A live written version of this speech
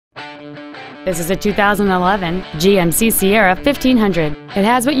This is a 2011 GMC Sierra 1500. It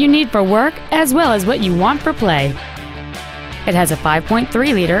has what you need for work as well as what you want for play. It has a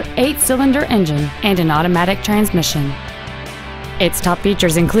 5.3-liter, 8-cylinder engine and an automatic transmission. Its top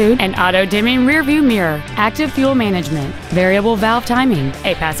features include an auto-dimming rearview mirror, active fuel management, variable valve timing,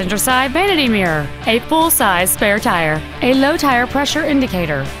 a passenger side vanity mirror, a full-size spare tire, a low tire pressure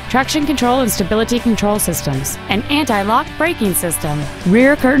indicator, traction control and stability control systems, an anti-lock braking system,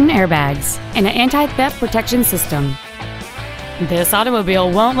 rear curtain airbags, and an anti-theft protection system. This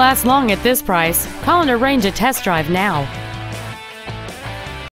automobile won't last long at this price. Call and arrange a test drive now.